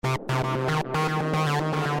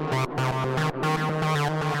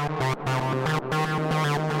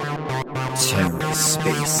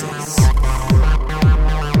TerraSpaces.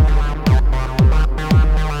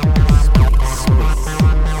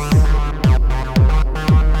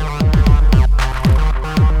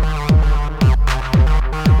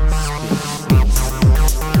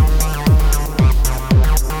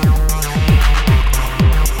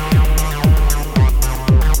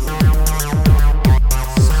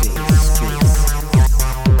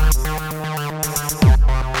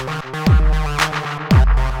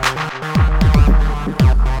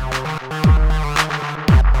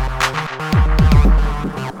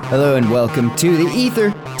 Hello and welcome to The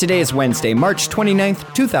Ether. Today is Wednesday, March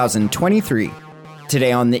 29th, 2023.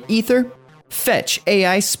 Today on The Ether,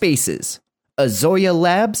 Fetch.ai Spaces, Azoya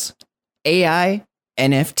Labs, AI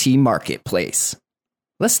NFT Marketplace.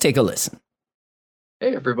 Let's take a listen.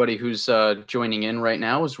 Hey, everybody who's joining in right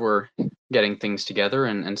now as we're getting things together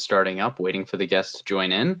and starting up, waiting for the guests to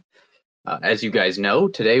join in. As you guys know,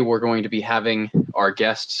 today we're going to be having our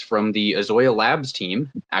guests from the Azoya Labs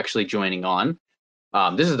team actually joining on.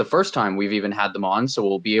 This is the first time we've even had them on, so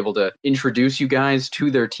we'll be able to introduce you guys to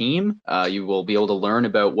their team. You will be able to learn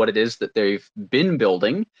about what it is that they've been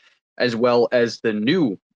building, as well as the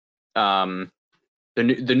new, I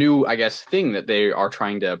guess, thing that they are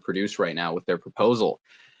trying to produce right now with their proposal.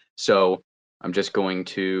 So I'm just going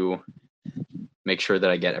to make sure that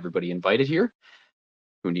I get everybody invited here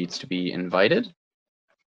who needs to be invited.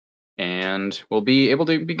 And we'll be able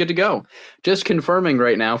to be good to go. Just confirming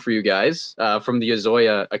right now for you guys from the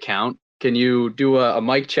Azoya account. Can you do a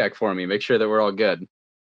mic check for me? Make sure that we're all good.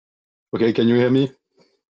 Okay, can you hear me?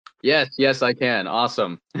 Yes, I can.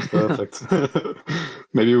 Awesome. Perfect.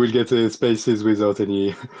 Maybe we'll get spaces without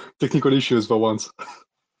any technical issues for once.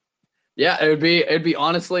 Yeah, it'd be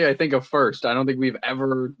honestly, I think, a first. I don't think we've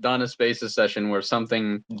ever done a spaces session where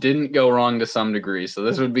something didn't go wrong to some degree. So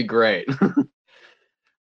this would be great.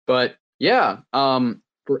 But yeah,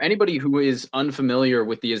 for anybody who is unfamiliar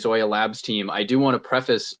with the Azoya Labs team, I do want to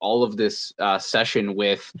preface all of this session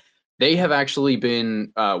with they have actually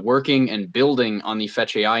been working and building on the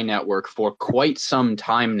Fetch.ai network for quite some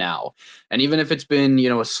time now. And even if it's been,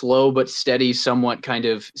 a slow but steady, somewhat kind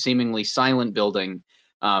of seemingly silent building,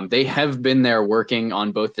 they have been there working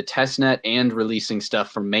on both the testnet and releasing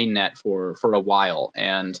stuff from mainnet for a while.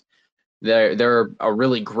 And they're a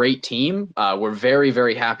really great team. We're very,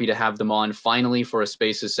 very happy to have them on finally for a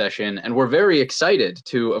Spaces session. And we're very excited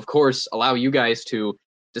to, of course, allow you guys to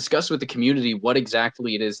discuss with the community what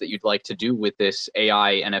exactly it is that you'd like to do with this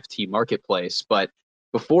AI NFT marketplace. But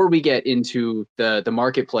before we get into the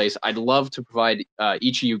marketplace, I'd love to provide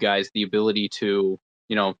each of you guys the ability to,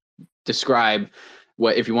 describe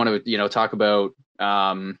what, if you want to, talk about,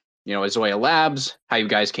 Azoya Labs, how you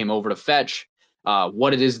guys came over to Fetch,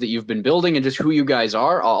 what it is that you've been building, and just who you guys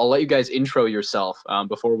are. I'll let you guys intro yourself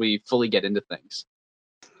before we fully get into things.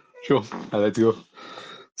 Sure, let's go.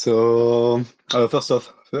 So first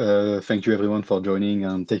off, thank you everyone for joining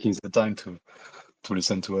and taking the time to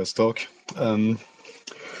listen to us talk.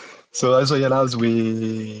 So as Azoya Labs,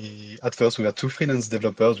 at first we had two freelance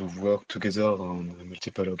developers who worked together on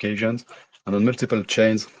multiple occasions and on multiple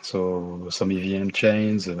chains. So some EVM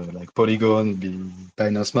chains like Polygon, the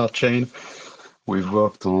Binance Smart Chain. We've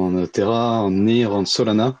worked on Terra, on Near, on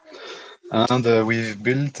Solana, and we've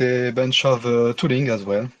built a bunch of tooling as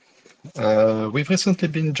well. We've recently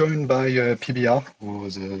been joined by PBR, who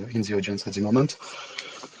is in the audience at the moment.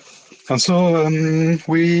 And so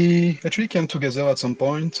we actually came together at some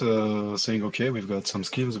point saying, okay, we've got some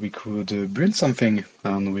skills, we could build something.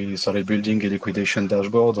 And we started building a liquidation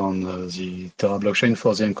dashboard on the Terra blockchain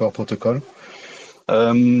for the Anchor protocol.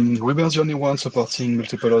 We were the only one supporting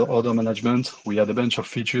multiple order management. We had a bunch of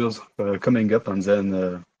features coming up, and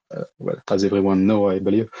then, as everyone knows, I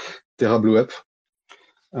believe, Terra blew up.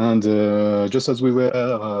 And just as we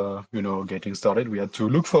were, getting started, we had to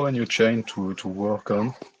look for a new chain to work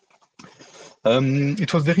on.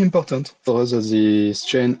 It was very important for us that this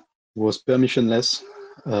chain was permissionless.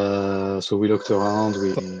 So we looked around,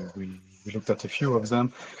 we looked at a few of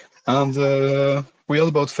them, and we heard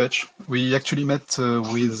about Fetch. We actually met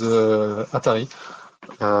with Atari,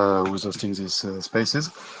 who's hosting these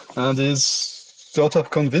spaces, and he's sort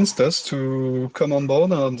of convinced us to come on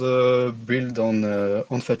board and build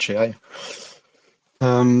on Fetch.ai.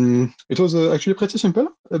 It was actually pretty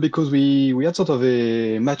simple because we had sort of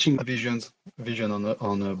a matching vision on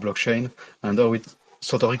a blockchain and how it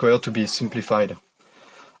sort of required to be simplified.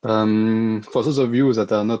 For those of you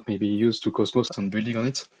that are not maybe used to Cosmos and building on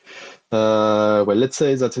it, well, let's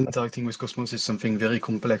say that interacting with Cosmos is something very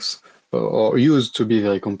complex, or used to be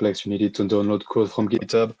very complex. You needed to download code from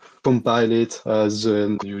GitHub, compile it,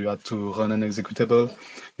 then you had to run an executable.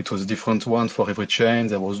 It was a different one for every chain.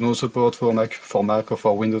 There was no support for Mac or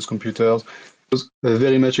for Windows computers. It was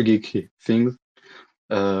very much a geeky thing.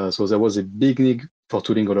 So there was a big need for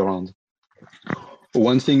tooling all around.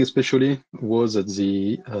 One thing especially was that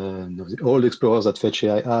the old explorers that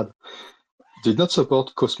Fetch.ai had did not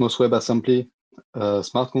support Cosmos WebAssembly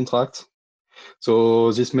smart contracts.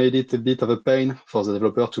 So this made it a bit of a pain for the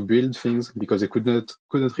developer to build things because they couldn't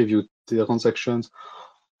review the transactions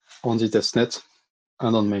on the testnet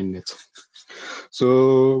and on mainnet.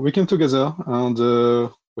 So we came together and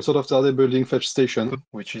we sort of started building Fetch Station,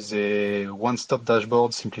 which is a one-stop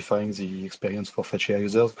dashboard simplifying the experience for Fetch.ai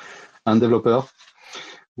users and developers.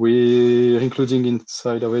 We're including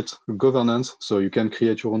inside of it governance, so you can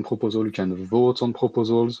create your own proposal, you can vote on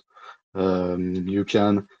proposals, you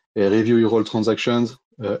can review your old transactions,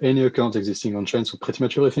 any account existing on chain, so pretty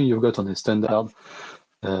much everything you've got on a standard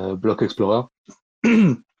block explorer.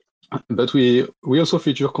 But we also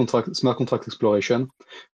feature smart contract exploration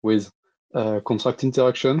with contract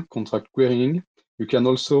interaction, contract querying. You can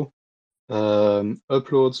also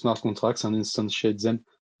upload smart contracts and instantiate them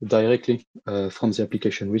directly from the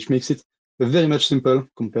application, which makes it very much simple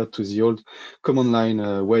compared to the old command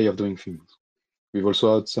line way of doing things. We've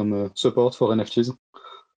also had some support for NFTs.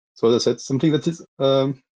 So that's it, something that is,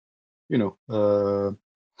 fully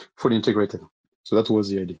integrated. So that was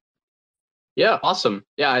the idea. Yeah, awesome.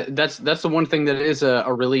 Yeah, that's the one thing that is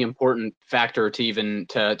a really important factor to even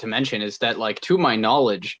to mention is that, like, to my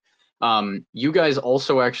knowledge, you guys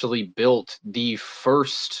also actually built the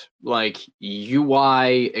first like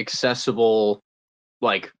UI accessible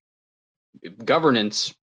like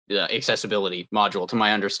governance accessibility module, to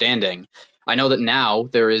my understanding. I know that now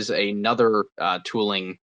there is another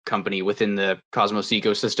tooling company within the Cosmos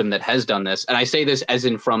ecosystem that has done this, and I say this as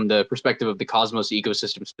in from the perspective of the Cosmos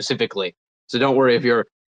ecosystem specifically. So don't worry if you're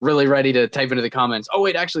really ready to type into the comments, oh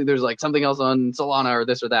wait, actually there's like something else on Solana or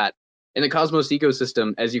this or that. In the Cosmos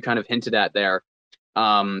ecosystem, as you kind of hinted at there,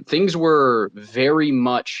 things were very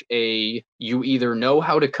much you either know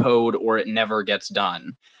how to code or it never gets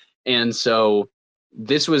done. And so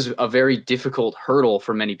this was a very difficult hurdle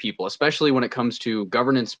for many people, especially when it comes to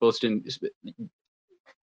governance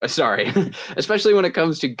especially when it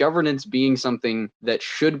comes to governance being something that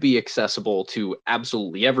should be accessible to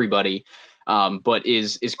absolutely everybody, but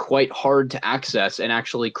is quite hard to access and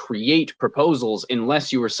actually create proposals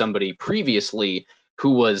unless you were somebody previously who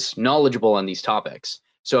was knowledgeable on these topics.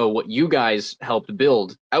 So what you guys helped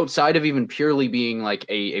build, outside of even purely being like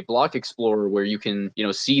a block explorer where you can,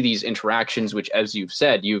 see these interactions, which, as you've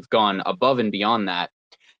said, you've gone above and beyond that.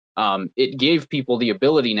 It gave people the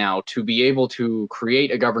ability now to be able to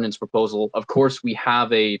create a governance proposal. Of course, we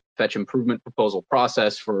have a fetch improvement proposal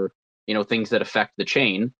process for things that affect the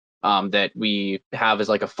chain, that we have as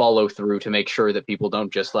like a follow through to make sure that people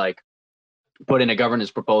don't just like put in a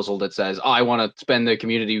governance proposal that says, oh, I want to spend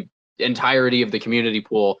the entirety of the community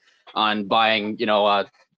pool on buying a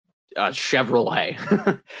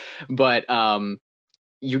Chevrolet. But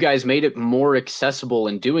you guys made it more accessible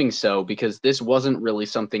in doing so, because this wasn't really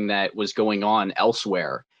something that was going on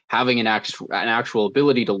elsewhere. Having an actual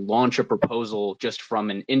ability to launch a proposal just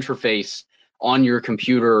from an interface on your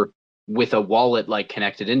computer with a wallet like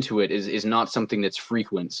connected into it is not something that's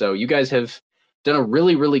frequent. So you guys have done a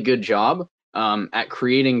really, really good job at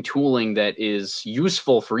creating tooling that is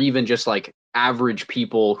useful for even just like average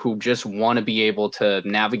people who just want to be able to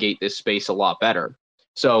navigate this space a lot better.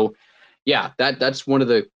 So yeah, that's one of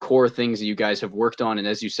the core things that you guys have worked on. And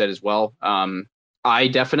as you said as well, I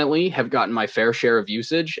definitely have gotten my fair share of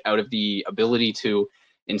usage out of the ability to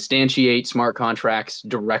instantiate smart contracts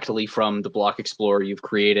directly from the block explorer you've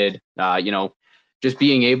created. Just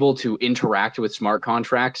being able to interact with smart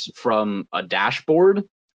contracts from a dashboard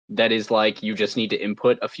that is like you just need to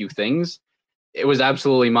input a few things. It was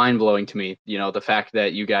absolutely mind-blowing to me, the fact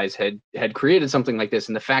that you guys had created something like this,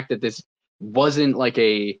 and the fact that this wasn't like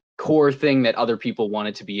a core thing that other people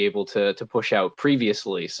wanted to be able to push out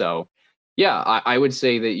previously. So yeah, I would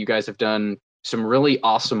say that you guys have done some really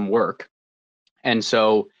awesome work. And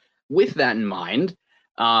so with that in mind,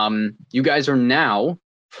 you guys are now,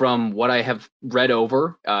 from what I have read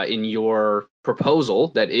over in your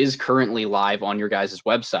proposal that is currently live on your guys'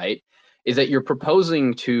 website, is that you're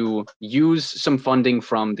proposing to use some funding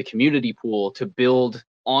from the community pool to build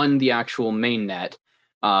on the actual mainnet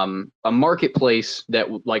a marketplace that,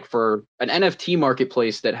 like, for an NFT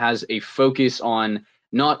marketplace that has a focus on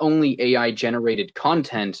not only AI generated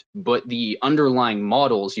content, but the underlying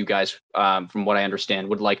models you guys, from what I understand,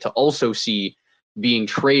 would like to also see being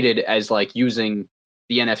traded as like using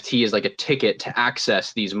the NFT as like a ticket to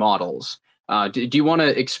access these models. Do you want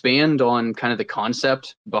to expand on kind of the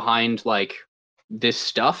concept behind like this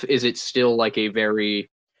stuff? Is it still like a very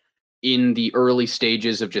in the early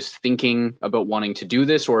stages of just thinking about wanting to do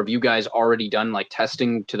this, or have you guys already done like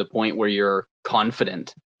testing to the point where you're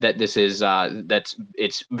confident that this is that's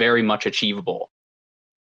it's very much achievable?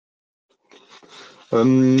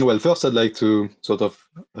 Well, first, I'd like to sort of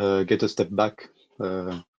get a step back,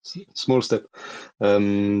 small step,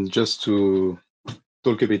 just to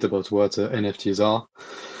talk a bit about what NFTs are.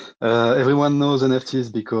 Everyone knows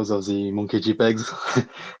NFTs because of the monkey JPEGs,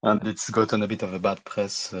 and it's gotten a bit of a bad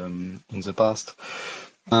press in the past.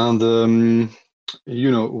 And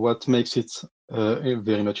what makes it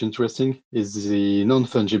very much interesting is the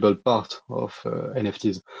non-fungible part of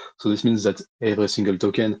NFTs. So this means that every single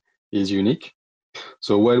token is unique.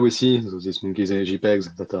 So while we see these monkeys and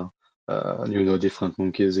JPEGs that are different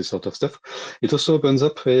monkeys, this sort of stuff, it also opens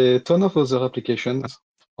up a ton of other applications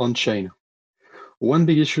on chain. One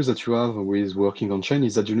big issue that you have with working on chain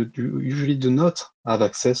is that you usually do not have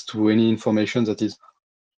access to any information that is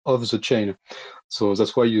off the chain. So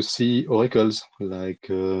that's why you see oracles like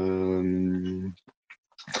that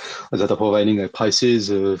are providing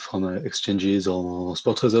prices from exchanges or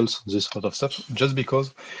spot results, this sort of stuff, just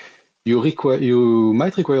because you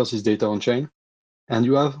might require this data on chain, and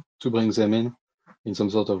you have to bring them in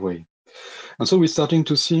some sort of way. And so we're starting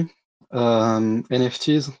to see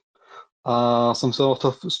NFTs are some sort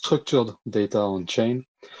of structured data on chain.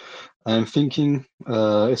 I'm thinking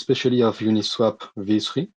especially of Uniswap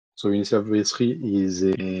v3. So Uniswap v3 is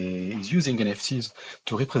using NFTs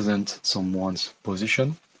to represent someone's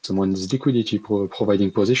position, someone's liquidity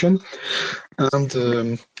providing position.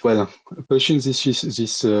 And pushing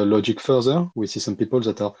this logic further, we see some people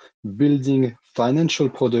that are building financial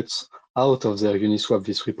products out of their Uniswap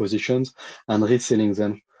v3 positions and reselling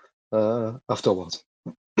them afterwards.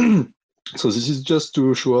 So this is just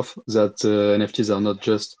to show off that NFTs are not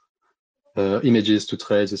just images to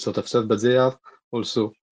trade, this sort of stuff, but they have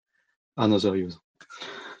also another use.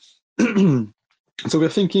 So we're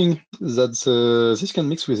thinking that this can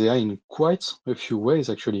mix with AI in quite a few ways,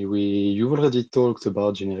 actually. You've already talked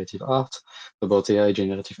about generative art, about AI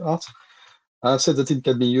generative art. I've said that it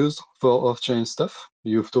can be used for off-chain stuff.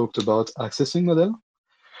 You've talked about accessing model.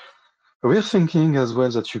 We're thinking as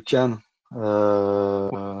well that you can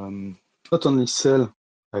not only sell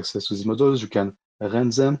access to these models, you can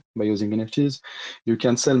rent them by using NFTs. You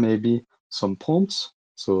can sell maybe some prompts.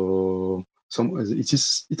 So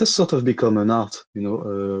it has sort of become an art,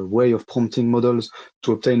 a way of prompting models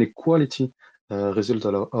to obtain a quality result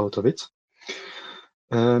out of it.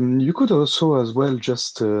 You could also as well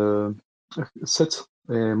just set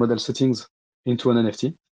model settings into an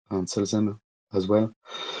NFT and sell them as well.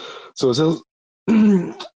 So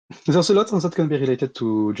there's a lot that can be related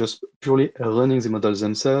to just purely running the models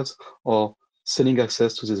themselves or selling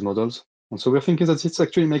access to these models. And so we're thinking that it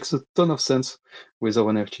actually makes a ton of sense with how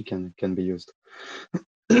NFT can be used.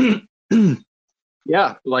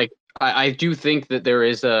 Yeah, like I do think that there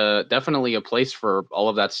is definitely a place for all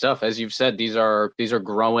of that stuff. As you've said, these are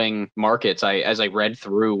growing markets. As I read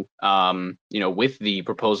through with the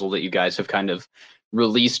proposal that you guys have kind of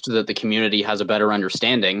released, that the community has a better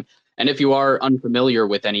understanding. And if you are unfamiliar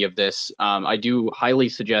with any of this, I do highly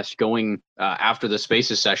suggest going after the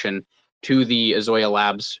Spaces session to the Azoya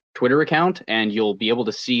Labs Twitter account, and you'll be able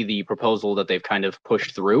to see the proposal that they've kind of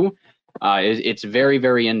pushed through. It's very,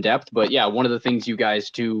 very in-depth, but yeah, one of the things you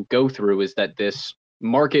guys do go through is that this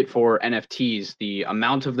market for NFTs, the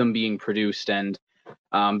amount of them being produced and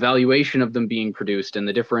valuation of them being produced, and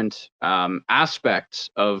the different aspects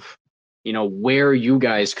of where you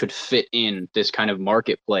guys could fit in this kind of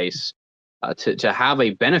marketplace to have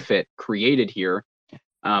a benefit created here,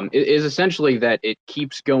 is essentially that it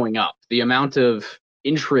keeps going up. The amount of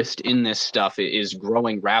interest in this stuff is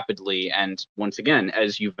growing rapidly, and once again,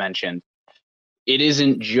 as you've mentioned, it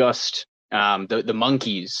isn't just the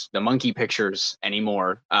monkey pictures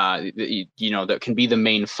anymore. That can be the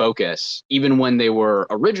main focus. Even when they were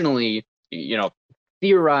originally,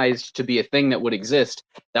 theorized to be a thing that would exist,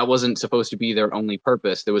 that wasn't supposed to be their only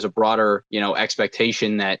purpose. There was a broader,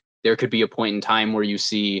 expectation that there could be a point in time where you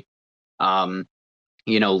see,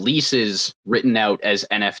 leases written out as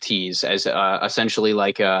NFTs, as essentially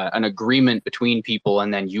like an agreement between people,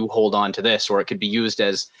 and then you hold on to this, or it could be used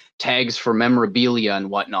as tags for memorabilia and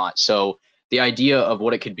whatnot. So the idea of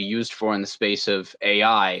what it could be used for in the space of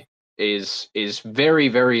AI is very,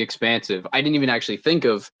 very expansive. I didn't even actually think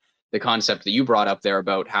of the concept that you brought up there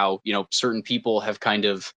about how, you know, certain people have kind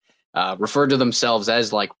of referred to themselves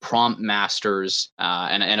as like prompt masters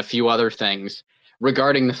and a few other things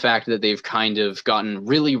regarding the fact that they've kind of gotten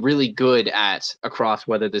really, really good at across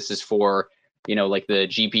whether this is for, you know, like the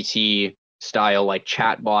GPT style like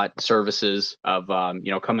chatbot services of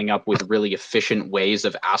you know, coming up with really efficient ways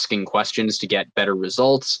of asking questions to get better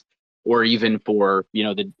results, or even for, you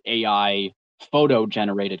know, the AI photo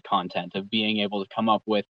generated content of being able to come up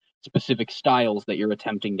with specific styles that you're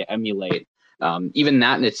attempting to emulate. Even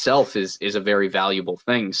that in itself is a very valuable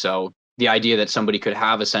thing. So the idea that somebody could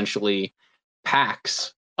have essentially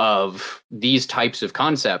packs of these types of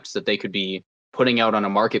concepts that they could be putting out on a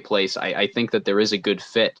marketplace, I think that there is a good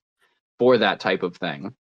fit for that type of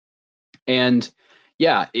thing. And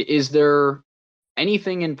yeah, is there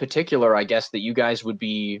anything in particular, I guess, that you guys would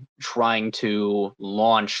be trying to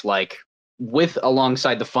launch like with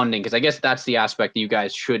alongside the funding? Because I guess that's the aspect that you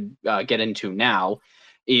guys should get into now,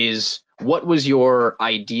 is what was your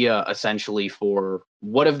idea essentially for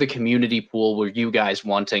what of the community pool were you guys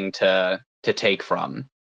wanting to take from?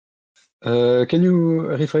 Can you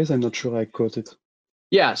rephrase? I'm not sure I caught it.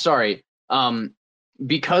 Yeah, sorry.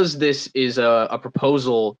 Because this is a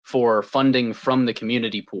proposal for funding from the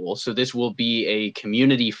community pool, so this will be a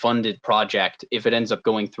community funded project if it ends up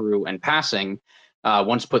going through and passing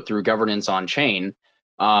once put through governance on chain.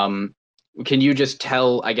 Can you just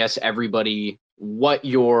tell, I guess, everybody what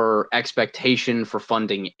your expectation for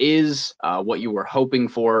funding is, what you were hoping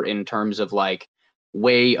for in terms of like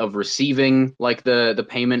way of receiving like the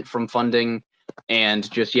payment from funding, and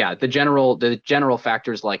just the general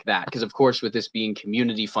factors like that? Because of course, with this being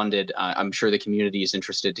community funded, I'm sure the community is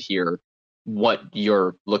interested to hear what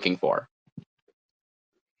you're looking for.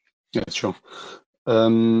 Yeah, sure.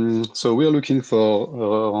 So we are looking for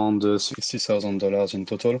around $60,000 in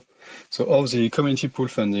total. So how the community pool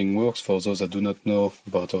funding works, for those that do not know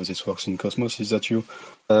about how this works in Cosmos, is that you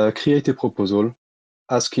create a proposal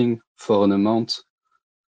asking for an amount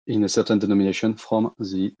in a certain denomination from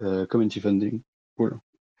the community funding pool.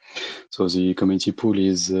 So the community pool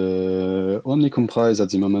is only comprised at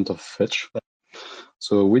the moment of Fetch.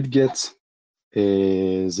 So we'd get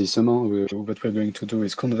this amount. What we're going to do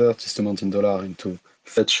is convert this amount in dollar into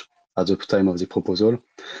Fetch at the time of the proposal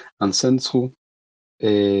and send through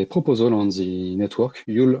a proposal on the network.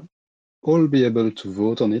 You'll all be able to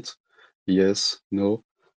vote on it. Yes, no,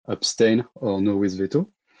 abstain, or no with veto.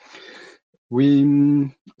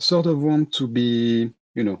 We sort of want to be,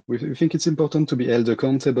 we think it's important to be held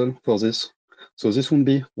accountable for this. So this won't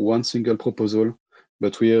be one single proposal,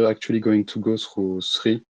 but we are actually going to go through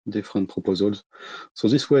 3 different proposals. So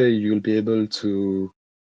this way you'll be able to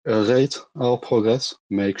rate our progress,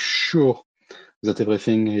 make sure that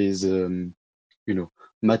everything is,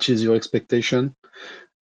 matches your expectation.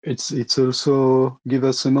 It's also gives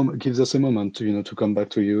us a moment to come back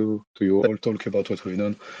to you all, talk about what we've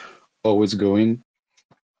done, how it's going,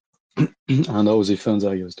 and how the funds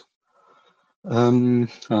are used. I'm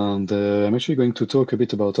actually going to talk a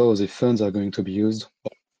bit about how the funds are going to be used.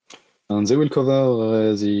 And they will cover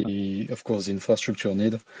of course, the infrastructure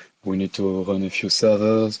need. We need to run a few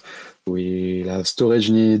servers. We have storage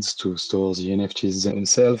needs to store the NFTs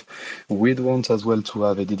themselves. We'd want as well to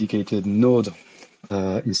have a dedicated node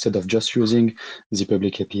instead of just using the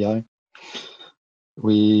public API.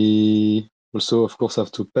 We also, of course,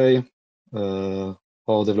 have to pay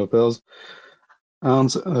our developers.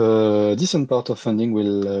 And a decent part of funding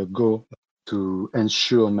will go to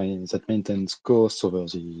ensure that maintenance costs over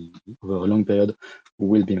a long period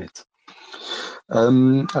will be met.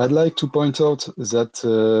 I'd like to point out that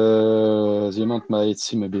the amount might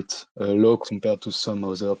seem a bit low compared to some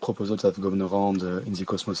other proposals that have gone around in the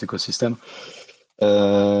Cosmos ecosystem.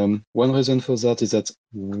 One reason for that is that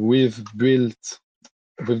we've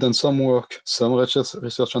done some work, some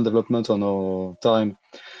research and development on our time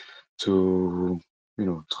to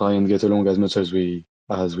try and get along as much as we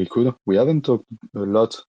could. We haven't talked a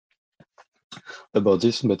lot about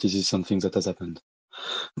this, but this is something that has happened.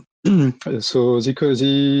 So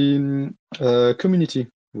the community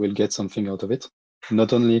will get something out of it.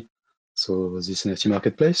 Not only this NFT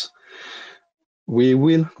marketplace, we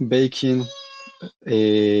will bake in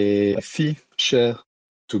a fee share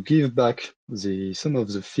to give back some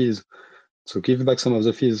of the fees. So give back some of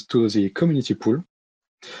the fees to the community pool.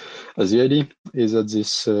 The idea is that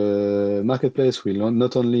this marketplace will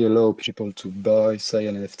not only allow people to buy, sell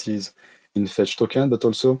NFTs in Fetch token, but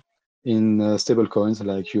also in stable coins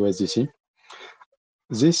like USDC.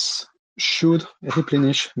 This should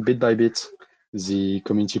replenish bit by bit the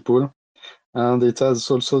community pool And it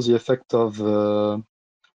has also the effect of,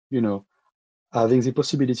 you know, having the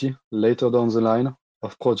possibility later down the line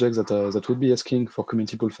of projects that would be asking for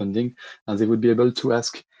community pool funding, and they would be able to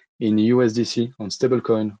ask in USDC on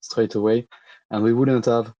stablecoin straight away, and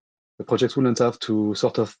the projects wouldn't have to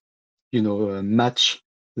sort of, match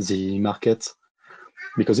the market,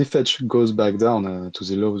 because if Fetch goes back down to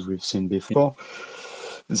the lows we've seen before,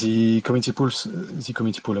 the community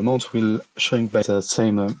pool amount will shrink by the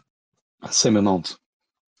same amount.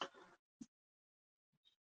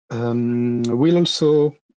 We'll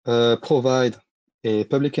also provide a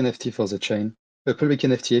public NFT for the chain, a public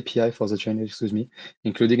NFT API for the chain, excuse me,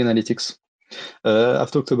 including analytics.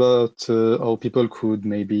 I've talked about how people could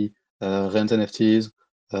maybe rent NFTs,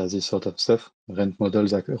 this sort of stuff, rent model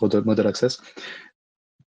access.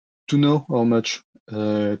 To know how much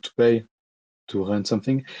to pay to rent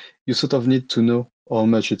something, you sort of need to know how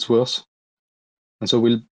much it's worth. And so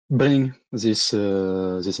we'll bring this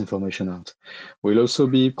information out. We'll also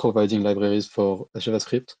be providing libraries for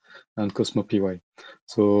JavaScript and Cosmo PY.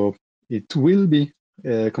 So it will be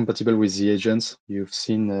compatible with the agents you've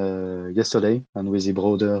seen yesterday and with the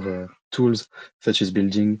broader tools Fetch is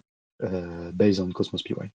building based on Cosmos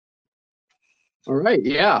PY. All right,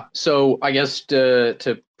 yeah. So I guess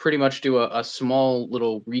to pretty much do a small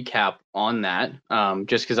little recap on that,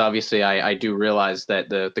 just because obviously I do realize that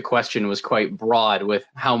the question was quite broad with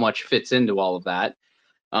how much fits into all of that,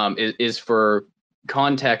 is for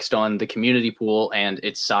context on the community pool and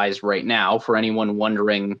its size right now for anyone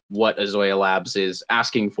wondering what Azoya Labs is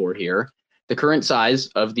asking for here. The current size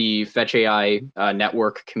of the Fetch.ai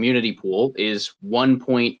network community pool is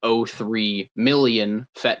 1.03 million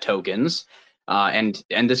FET tokens. And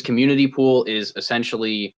this community pool is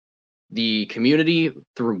essentially the community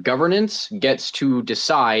through governance gets to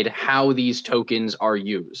decide how these tokens are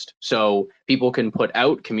used. So people can put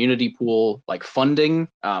out community pool like funding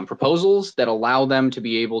proposals that allow them to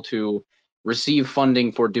be able to receive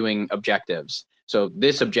funding for doing objectives. So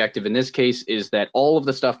this objective in this case is that all of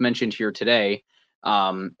the stuff mentioned here today,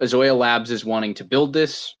 Azoya Labs is wanting to build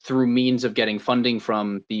this through means of getting funding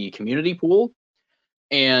from the community pool.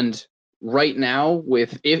 And right now,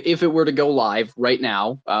 if it were to go live right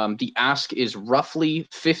now, the ask is roughly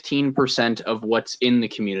 15% of what's in the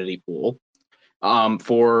community pool,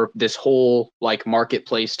 for this whole like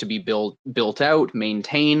marketplace to be built out,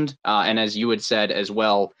 maintained, and as you had said as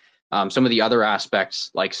well, some of the other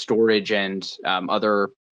aspects like storage and other,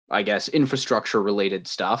 I guess, infrastructure related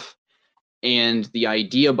stuff. And the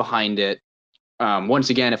idea behind it,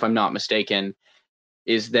 once again, if I'm not mistaken,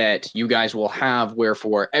 is that you guys will have where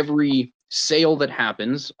for every sale that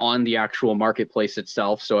happens on the actual marketplace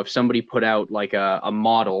itself. So if somebody put out like a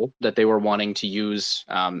model that they were wanting to use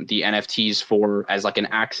the NFTs for as like an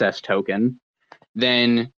access token,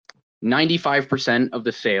 then 95% of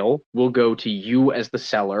the sale will go to you as the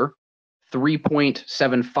seller.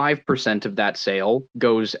 3.75% of that sale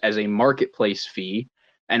goes as a marketplace fee,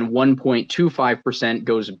 and 1.25%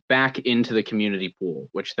 goes back into the community pool,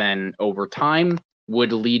 which then over time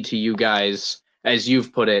would lead to you guys, as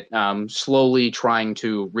you've put it, slowly trying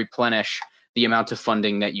to replenish the amount of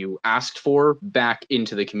funding that you asked for back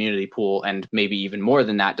into the community pool, and maybe even more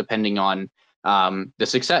than that, depending on the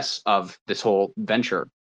success of this whole venture.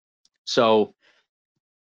 So,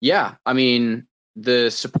 yeah, I mean, the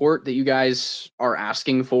support that you guys are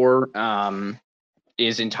asking for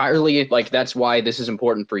is entirely like, that's why this is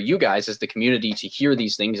important for you guys as the community to hear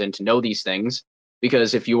these things and to know these things,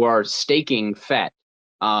 because if you are staking FET,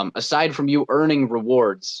 aside from you earning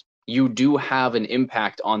rewards, you do have an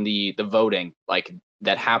impact on the voting like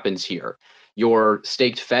that happens here. Your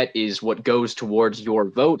staked FET is what goes towards your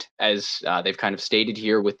vote, as they've kind of stated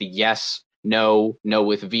here with the yes, no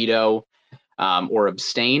with veto, or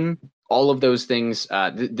abstain. All of those things,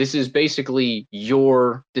 this is basically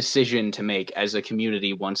your decision to make as a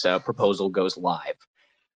community once a proposal goes live.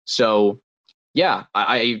 So yeah,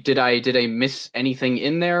 did I miss anything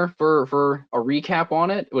in there for a recap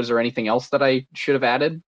on it? Was there anything else that I should have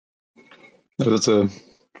added? No, that's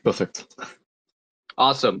perfect.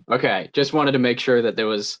 Awesome. Okay, just wanted to make sure that there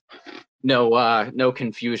was no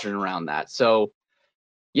confusion around that. So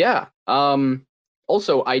yeah.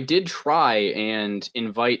 Also, I did try and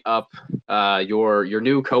invite up your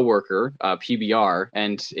new coworker, PBR,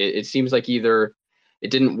 and it seems like either it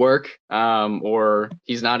didn't work or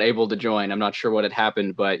he's not able to join. I'm not sure what had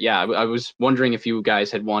happened, but yeah, I was wondering if you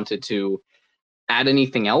guys had wanted to add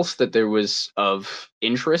anything else that there was of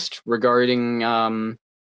interest regarding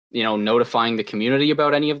notifying the community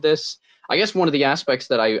about any of this. I guess one of the aspects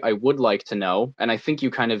that I would like to know, and I think you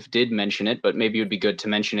kind of did mention it, but maybe it would be good to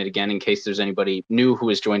mention it again in case there's anybody new who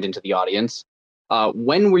has joined into the audience.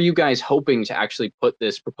 When were you guys hoping to actually put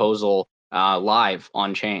this proposal live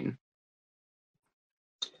on chain?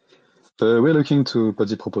 We're looking to put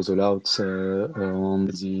the proposal out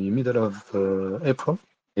around the middle of April,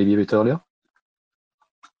 maybe a bit earlier.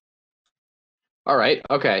 All right.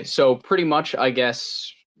 Okay. So pretty much, I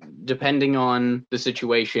guess, depending on the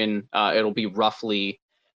situation, it'll be roughly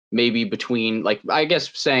maybe between, like, I guess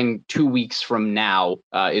saying 2 weeks from now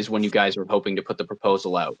is when you guys are hoping to put the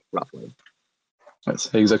proposal out, roughly. Yes,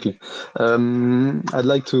 exactly. I'd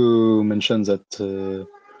like to mention that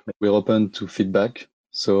we're open to feedback.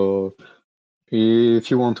 So if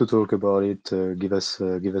you want to talk about it, give us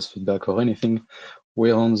feedback or anything.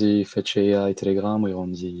 We're on the Fetch.ai Telegram, we're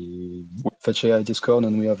on the Fetch.ai Discord,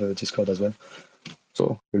 and we have a Discord as well.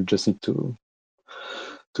 So you'll just need to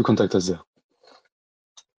contact us there.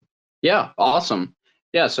 Yeah, awesome.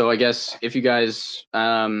 Yeah, so I guess if you guys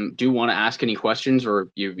do want to ask any questions or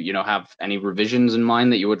you know have any revisions in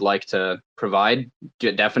mind that you would like to provide,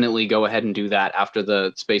 definitely go ahead and do that after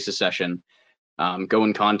the Spaces session. Go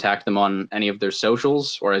and contact them on any of their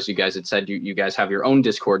socials, or as you guys had said, you guys have your own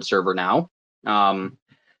Discord server now.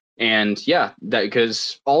 And yeah, that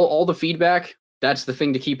because all the feedback, that's the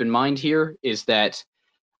thing to keep in mind here is that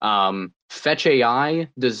Fetch.ai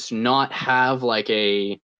does not have like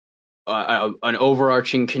an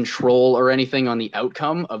overarching control or anything on the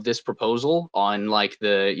outcome of this proposal on like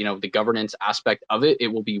the the governance aspect of it. It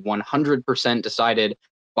will be 100% decided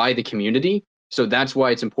by the community. So that's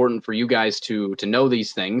why it's important for you guys to know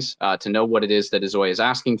these things, to know what it is that Azoya is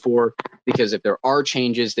asking for, because if there are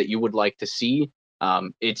changes that you would like to see,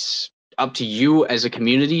 it's up to you as a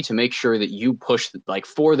community to make sure that you push like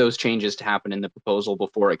for those changes to happen in the proposal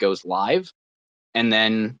before it goes live. And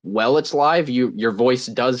then while it's live, your voice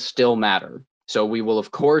does still matter. So we will,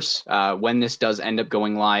 of course, when this does end up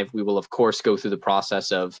going live, we will, of course, go through the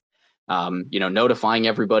process of, notifying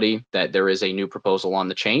everybody that there is a new proposal on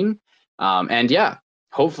the chain. And yeah,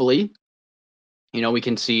 hopefully, we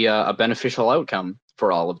can see a beneficial outcome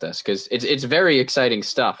for all of this because it's very exciting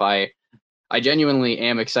stuff. I genuinely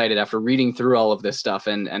am excited after reading through all of this stuff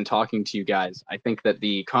and talking to you guys. I think that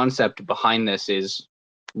the concept behind this is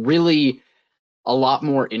really a lot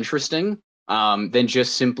more interesting than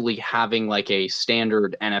just simply having like a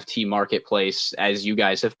standard NFT marketplace, as you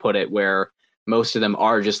guys have put it, where most of them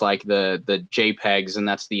are just like the JPEGs, and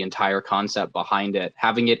that's the entire concept behind it.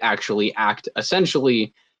 Having it actually act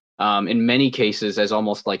essentially, in many cases, as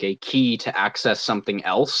almost like a key to access something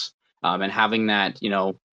else, and having that,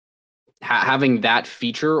 having that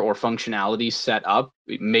feature or functionality set up,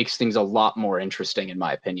 it makes things a lot more interesting, in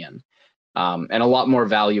my opinion, and a lot more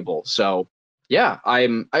valuable. So yeah,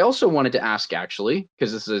 I also wanted to ask actually,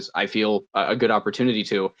 because this is, I feel, a good opportunity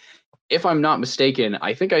to, if I'm not mistaken,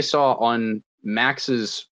 I think I saw on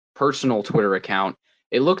Max's personal Twitter account,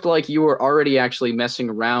 it looked like you were already actually messing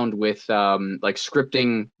around with like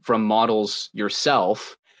scripting from models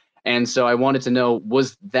yourself. And so I wanted to know,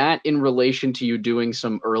 was that in relation to you doing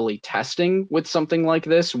some early testing with something like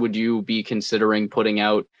this? Would you be considering putting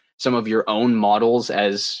out some of your own models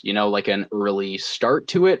as, like an early start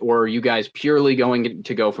to it? Or are you guys purely going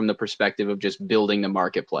to go from the perspective of just building the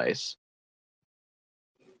marketplace?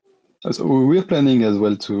 So we're planning as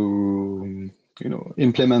well to,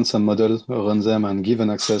 implement some models, run them, and give an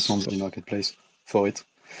access on the marketplace for it.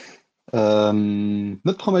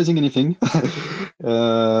 Not promising anything.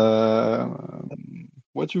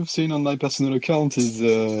 What you've seen on my personal account is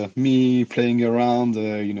me playing around.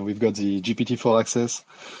 We've got the GPT-4 access,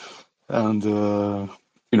 and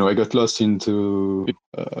I got lost into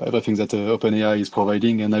everything that OpenAI is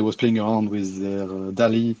providing, and I was playing around with their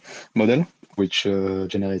DALL-E model, which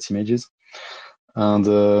generates images,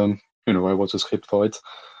 and I wrote a script for it.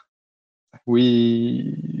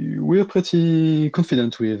 We're pretty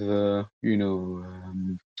confident with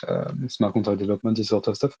smart contract development, this sort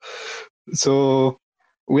of stuff. So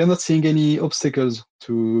we are not seeing any obstacles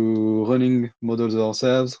to running models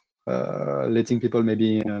ourselves, letting people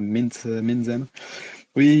maybe mint them.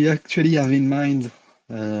 We actually have in mind,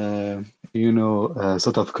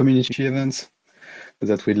 sort of community events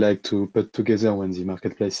that we'd like to put together when the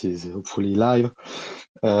marketplace is hopefully live.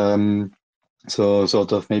 So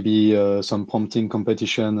sort of maybe some prompting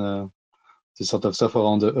competition, this sort of stuff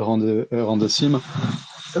around the theme.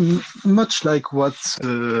 Much like what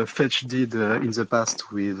Fetch did in the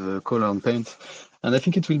past with Color and Paint. And I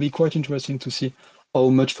think it will be quite interesting to see how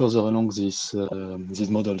much further along these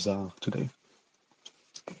models are today.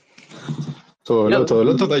 So Yeah, a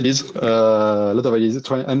lot of ideas. A lot of ideas.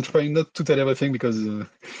 I'm trying not to tell everything because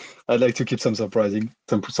I'd like to keep some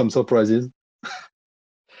surprises.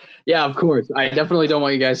 yeah, of course. I definitely don't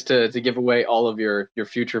want you guys to give away all of your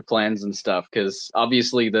future plans and stuff because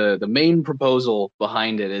obviously the main proposal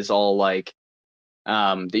behind it is all like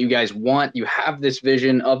that you guys want. You have this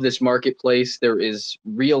vision of this marketplace. There is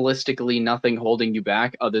realistically nothing holding you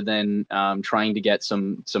back other than trying to get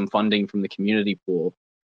some funding from the community pool.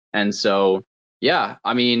 And so, yeah,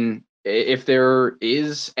 I mean, if there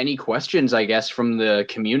is any questions, I guess, from the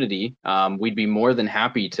community, we'd be more than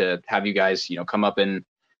happy to have you guys, come up and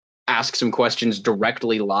ask some questions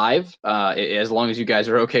directly live, as long as you guys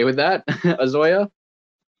are okay with that, Azoya.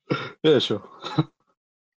 Yeah, sure.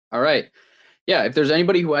 All right. Yeah, if there's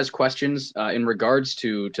anybody who has questions in regards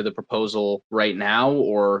to the proposal right now,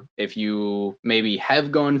 or if you maybe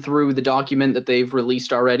have gone through the document that they've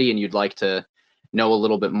released already and you'd like to know a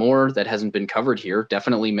little bit more that hasn't been covered here,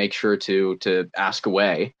 definitely make sure to ask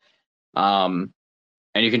away. And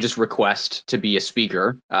you can just request to be a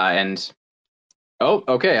speaker. And oh,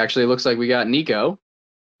 okay, actually, it looks like we got Nico,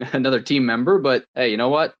 another team member. But hey, you know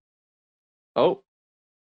what? Oh,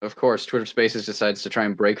 of course, Twitter Spaces decides to try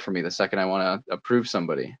and break for me the second I want to approve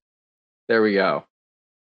somebody. There we go.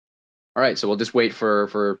 All right, so we'll just wait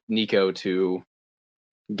for Nico to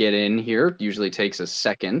get in here. Usually takes a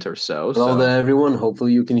second or so. Hello there, everyone.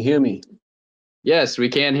 Hopefully you can hear me. Yes, we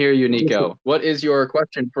can hear you, Nico. What is your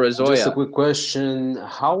question for Azoya? Just a quick question.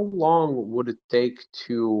 How long would it take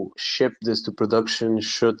to ship this to production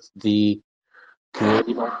should the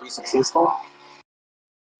community be successful?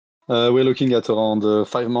 We're looking at around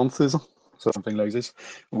 5 months, so something like this.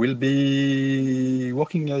 We'll be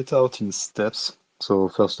working it out in steps. So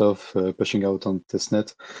first off, pushing out on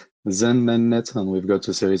testnet, then mainnet, and we've got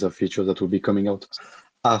a series of features that will be coming out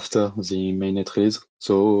after the mainnet release.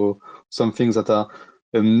 So some things that are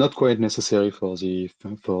not quite necessary for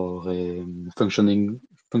functioning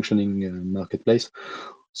marketplace,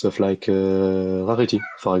 stuff like rarity,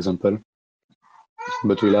 for example.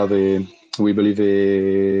 But we'll have we believe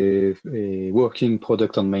a working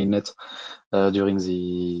product on mainnet during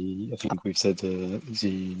I think we've said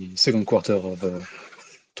the second quarter of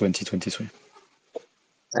 2023.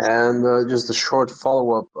 And just a short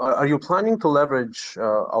follow-up. Are you planning to leverage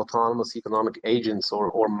autonomous economic agents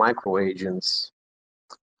or micro agents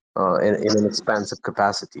in an expansive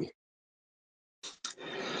capacity?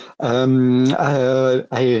 I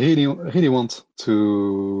really want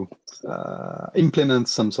to implement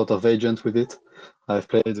some sort of agent with it. I've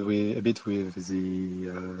played a bit with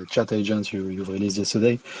the chat agent you've released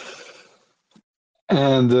yesterday.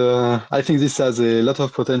 And I think this has a lot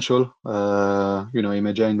of potential.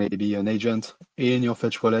 Imagine maybe an agent in your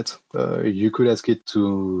Fetch wallet. You could ask it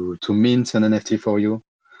to mint an NFT for you.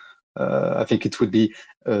 I think it would be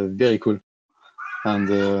very cool. And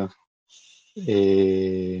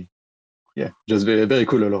just very, very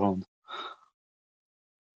cool all around.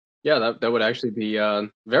 Yeah, that would actually be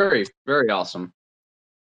very, very awesome.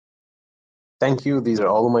 Thank you. These are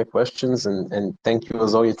all of my questions, and thank you,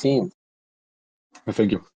 Azoya team.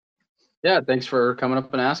 Thank you. Yeah, thanks for coming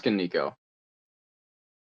up and asking, Nico.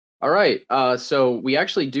 All right, so we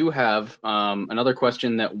actually do have another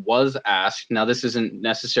question that was asked. Now, this isn't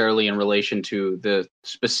necessarily in relation to the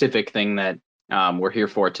specific thing that we're here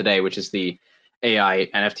for today, which is the AI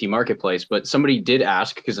NFT marketplace, but somebody did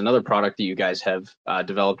ask, because another product that you guys have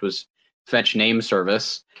developed was Fetch Name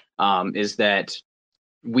Service, is that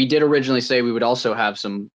we did originally say we would also have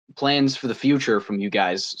some plans for the future from you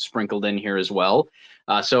guys sprinkled in here as well.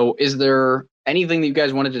 So is there anything that you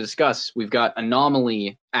guys wanted to discuss? We've got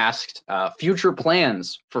Anomaly asked future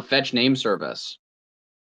plans for Fetch Name Service.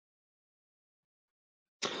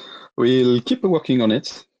 We'll keep working on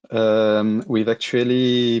it. We've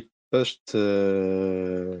actually pushed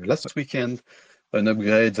last weekend an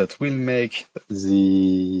upgrade that will make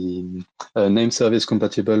the name service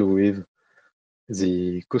compatible with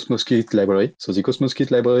the Cosmos Kit library. So the Cosmos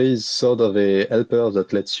Kit library is sort of a helper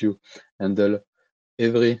that lets you handle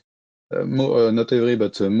not every,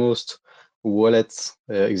 but most wallets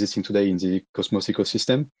existing today in the Cosmos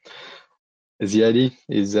ecosystem. The idea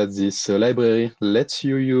is that this library lets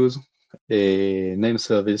you use a name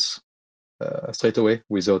service straight away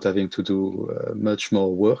without having to do much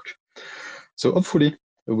more work. So hopefully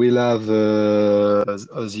we'll have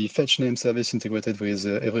the Fetch name service integrated with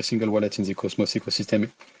every single wallet in the Cosmos ecosystem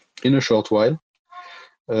in a short while.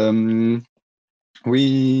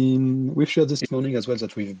 We've shared this morning as well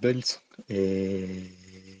that we've built an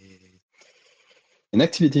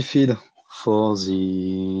activity feed for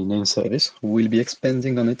the name service. We'll be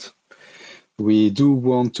expanding on it We do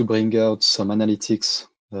want to bring out some analytics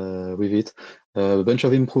with it, a bunch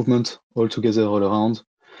of improvement altogether all around.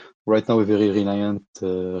 Right now, we're very relying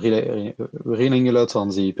a lot on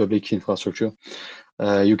the public infrastructure.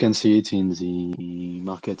 You can see it in the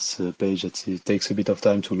markets page that it takes a bit of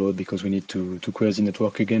time to load because we need to query the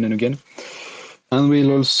network again and again. And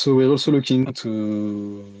we're also looking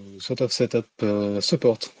to sort of set up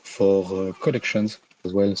support for collections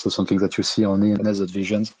as well. So something that you see only in Nether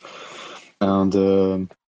Visions. And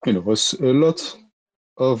was a lot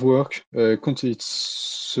of work.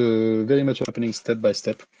 It's very much happening step by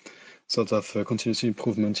step, sort of continuous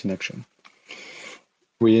improvement in action.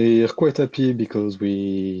 We're quite happy because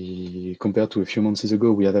we, compared to a few months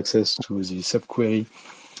ago, we have access to the subquery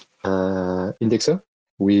indexer.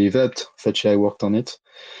 We've had Fetch.ai worked on it,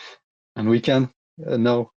 and we can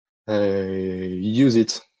now use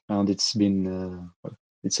it, and it's been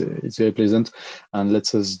it's very pleasant and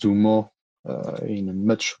lets us do more in a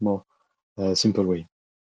much more simple way.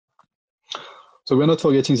 So we're not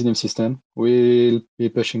forgetting the name system. We'll be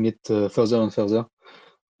pushing it further and further.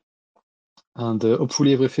 And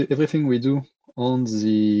hopefully everything we do on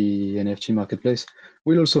the NFT marketplace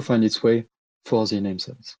will also find its way for the name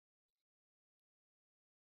service.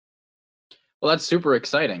 Well, that's super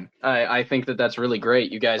exciting. I think that that's really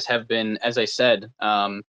great. You guys have been, as I said,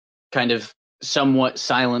 kind of somewhat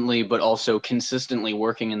silently, but also consistently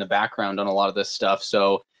working in the background on a lot of this stuff.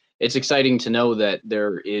 So it's exciting to know that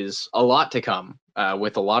there is a lot to come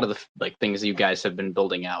with a lot of the things that you guys have been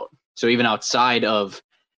building out. So even outside of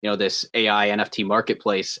this AI NFT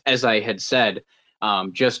marketplace, as I had said,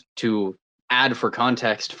 just to add for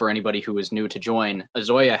context for anybody who is new to join,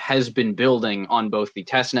 Azoya has been building on both the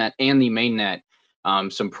testnet and the mainnet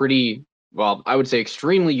some pretty, well, I would say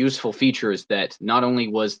extremely useful features that not only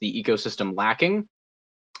was the ecosystem lacking,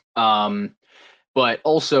 but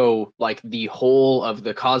also like the whole of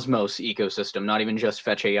the Cosmos ecosystem, not even just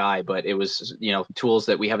Fetch.ai, but it was tools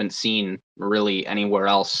that we haven't seen really anywhere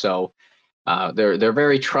else. So they're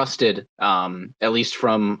very trusted, at least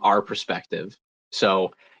from our perspective.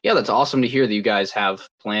 So yeah, that's awesome to hear that you guys have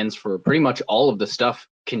plans for pretty much all of the stuff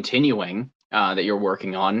continuing that you're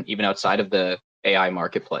working on, even outside of the AI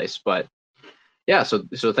marketplace. But yeah,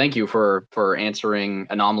 so thank you for answering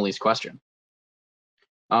Anomaly's question.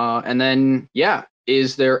 And then yeah,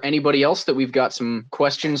 is there anybody else that we've got some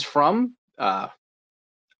questions from?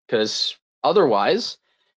 Because otherwise,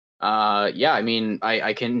 yeah, I mean,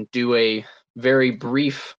 I can do a very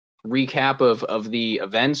brief recap of the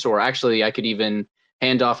events, or actually I could even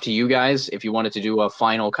hand off to you guys if you wanted to do a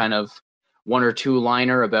final kind of one or two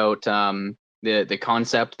liner about the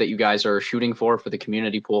concept that you guys are shooting for the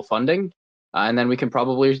community pool funding, and then we can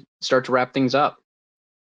probably start to wrap things up.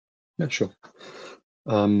 Yeah, sure.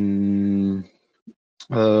 Yeah,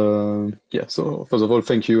 so first of all,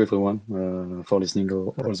 thank you everyone for listening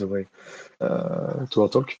all the way to our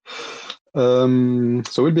talk.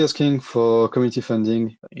 So we'll be asking for community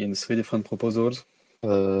funding in 3 different proposals.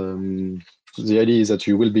 The idea is that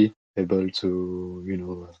you will be able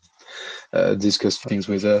to, discuss things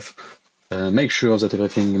with us, make sure that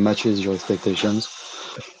everything matches your expectations.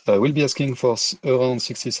 We'll be asking for around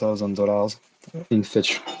 $60,000 in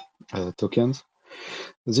Fetch tokens.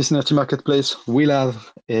 This NFT marketplace will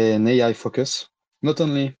have an AI focus, not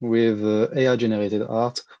only with AI-generated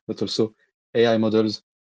art, but also AI models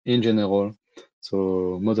in general.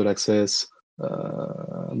 So model access,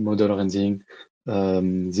 model rendering,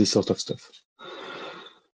 this sort of stuff.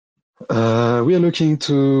 We are looking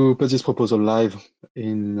to put this proposal live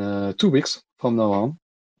in 2 weeks from now on,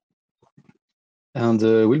 and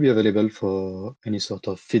will be available for any sort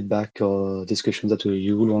of feedback or discussion that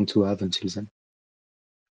you will want to have until then.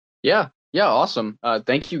 Yeah, awesome.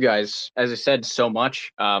 Thank you guys, as I said, so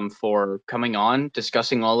much for coming on,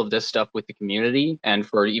 discussing all of this stuff with the community, and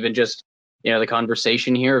for even just the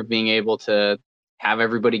conversation here of being able to have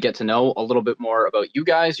everybody get to know a little bit more about you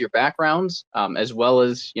guys, your backgrounds, as well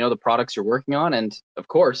as the products you're working on, and of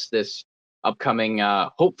course this upcoming,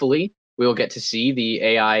 hopefully we will get to see the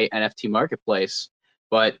AI NFT marketplace.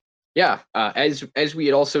 But yeah, as we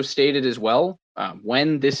had also stated as well,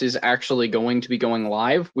 when this is actually going to be going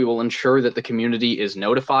live, we will ensure that the community is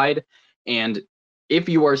notified. And if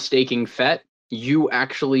you are staking FET, you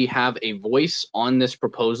actually have a voice on this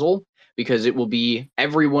proposal, because it will be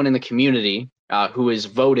everyone in the community who is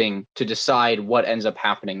voting to decide what ends up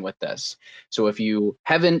happening with this. So if you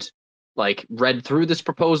haven't read through this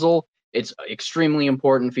proposal, it's extremely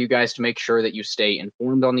important for you guys to make sure that you stay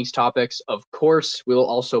informed on these topics. Of course, we'll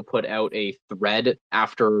also put out a thread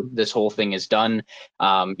after this whole thing is done,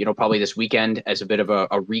 probably this weekend, as a bit of a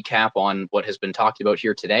recap on what has been talked about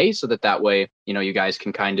here today, so that way, you guys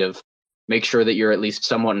can kind of make sure that you're at least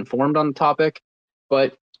somewhat informed on the topic.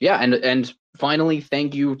 But yeah, and finally,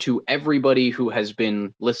 thank you to everybody who has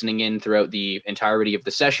been listening in throughout the entirety of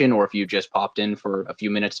the session, or if you just popped in for a few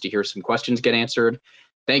minutes to hear some questions get answered.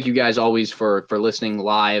 Thank you guys always for listening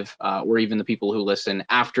live, or even the people who listen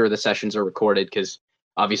after the sessions are recorded, because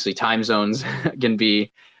obviously time zones can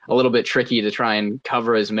be a little bit tricky to try and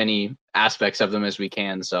cover as many aspects of them as we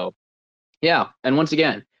can. So yeah, and once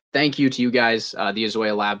again, thank you to you guys, the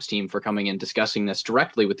Azoya Labs team, for coming and discussing this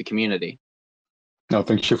directly with the community. No,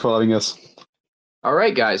 thank you for having us. All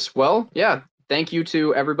right, guys. Well, yeah, thank you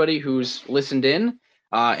to everybody who's listened in.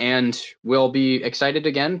 And we'll be excited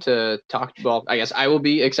again to talk. Well, I guess I will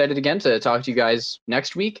be excited again to talk to you guys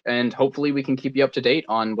next week, and hopefully we can keep you up to date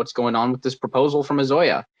on what's going on with this proposal from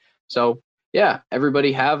Azoya. So yeah,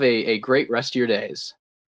 everybody have a great rest of your days.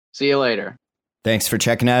 See you later. Thanks for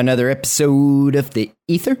checking out another episode of The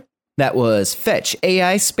Ether. That was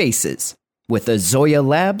Fetch.ai Spaces with Azoya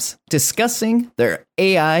Labs discussing their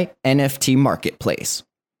AI NFT marketplace.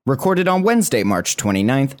 Recorded on Wednesday, March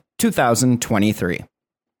 29th, 2023.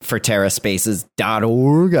 For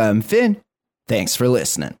TerraSpaces.org, I'm Finn. Thanks for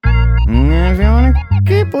listening. If you want to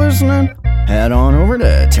keep listening, head on over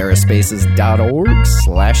to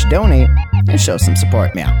TerraSpaces.org/donate and show some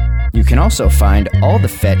support, meow. You can also find all the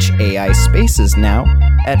Fetch AI Spaces now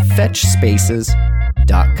at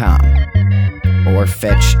FetchSpaces.com or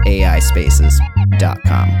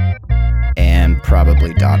FetchAISpaces.com and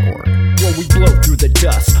probably .org. When we blow through the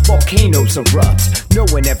dust, volcanoes erupt. No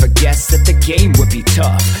one ever guessed that the game would be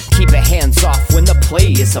tough. Keep it hands off when the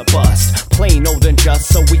play is a bust. Plain old and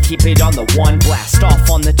just, so we keep it on the 1. Blast off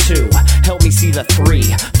on the 2. Help me see the 3.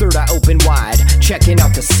 Third eye open wide, checking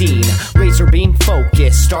out the scene. Laser beam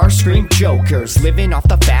focus, Starscream jokers, living off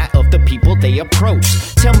the fat of the people they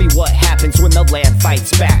approach. Tell me what happens when the land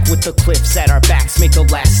fights back. With the cliffs at our backs, make the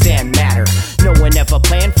last stand matter. No one ever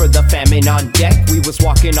planned for the famine on deck. We was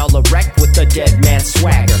walking all erect with the dead man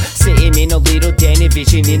swagger. Sitting in a little den,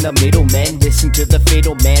 vision in the middle. Men listen to the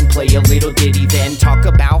fiddle man play a little ditty, then talk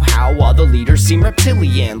about how all the leaders seem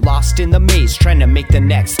reptilian, lost in the maze trying to make the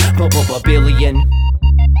next billion.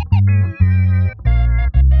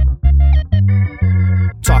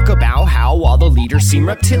 Talk about how all the leaders seem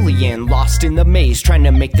reptilian, lost in the maze trying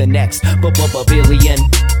to make the next billion.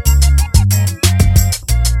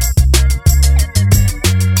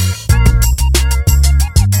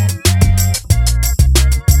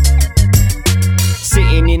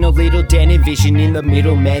 Sitting in a little den, vision in the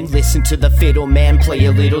middle. Men listen to the fiddle man play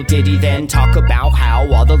a little ditty, then talk about how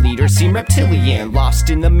all the leaders seem reptilian, lost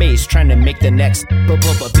in the maze trying to make the next No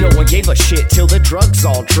one gave a shit till the drugs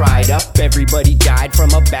all dried up. Everybody died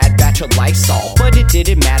from a bad batch of Lysol, but it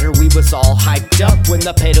didn't matter, we was all hyped up. When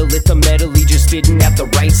the pedal hit the metal, he just didn't have the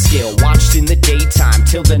right skill. Watched in the daytime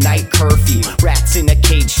till the night curfew. Rats in a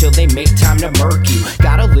cage till they make time to murk you.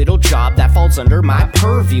 Got a little job that falls under my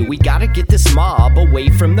purview. We gotta get this mob away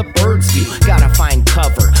from the bird's view. Gotta find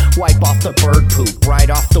cover, wipe off the bird poop right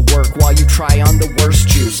off the work while you try on the worst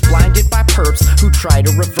juice. Blinded by perps who try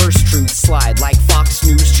to reverse truth, slide like Fox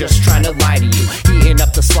News just trying to lie to you. Eating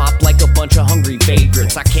up the slop like a bunch of hungry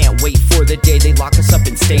vagrants. I can't wait for the day they lock us up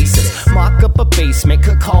in stasis. Mock up a basement,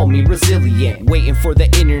 could call me resilient. Waiting for the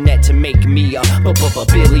internet to make me a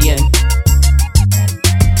billion.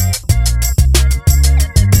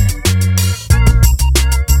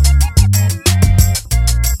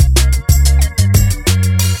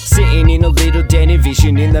 Sitting in a little den,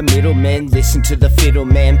 vision in the middle. Men listen to the fiddle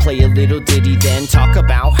man play a little ditty, then talk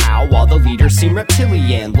about how all the leaders seem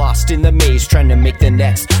reptilian, lost in the maze trying to make the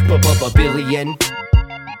next billion.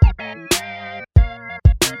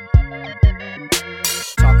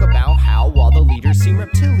 Talk about how all the leaders seem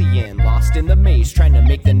reptilian, lost in the maze trying to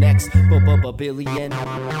make the next billion.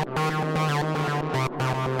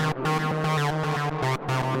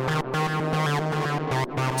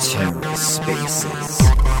 TerraSpaces.